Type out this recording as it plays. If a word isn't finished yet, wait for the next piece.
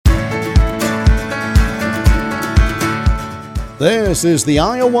This is the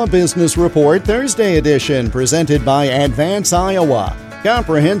Iowa Business Report Thursday edition, presented by Advance Iowa.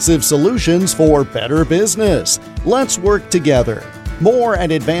 Comprehensive solutions for better business. Let's work together. More at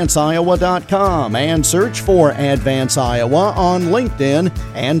advanceiowa.com and search for Advance Iowa on LinkedIn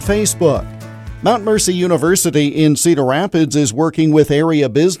and Facebook. Mount Mercy University in Cedar Rapids is working with area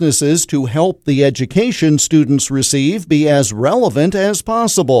businesses to help the education students receive be as relevant as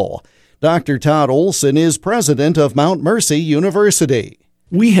possible. Dr. Todd Olson is president of Mount Mercy University.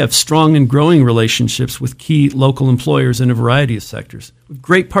 We have strong and growing relationships with key local employers in a variety of sectors. We have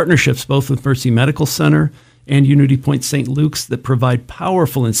great partnerships both with Mercy Medical Center and Unity Point St. Luke's that provide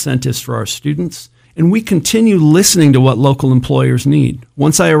powerful incentives for our students. And we continue listening to what local employers need.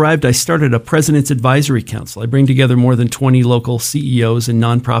 Once I arrived, I started a President's Advisory Council. I bring together more than 20 local CEOs and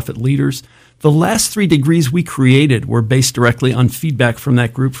nonprofit leaders. The last 3 degrees we created were based directly on feedback from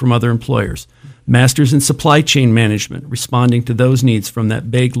that group from other employers. Masters in Supply Chain Management, responding to those needs from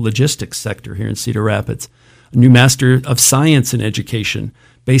that big logistics sector here in Cedar Rapids. A new Master of Science in Education,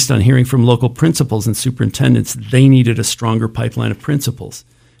 based on hearing from local principals and superintendents they needed a stronger pipeline of principals.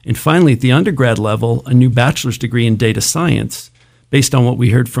 And finally, at the undergrad level, a new bachelor's degree in data science, based on what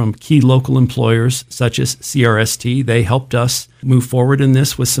we heard from key local employers such as CRST. They helped us move forward in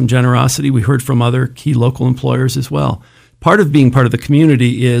this with some generosity. We heard from other key local employers as well. Part of being part of the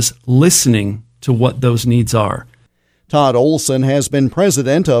community is listening to what those needs are. Todd Olson has been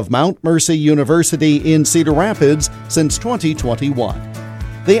president of Mount Mercy University in Cedar Rapids since 2021.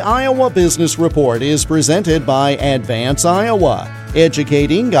 The Iowa Business Report is presented by Advance Iowa,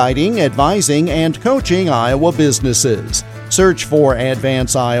 educating, guiding, advising, and coaching Iowa businesses. Search for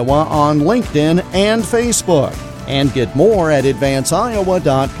Advance Iowa on LinkedIn and Facebook, and get more at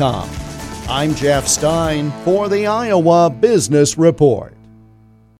advanceiowa.com. I'm Jeff Stein for the Iowa Business Report.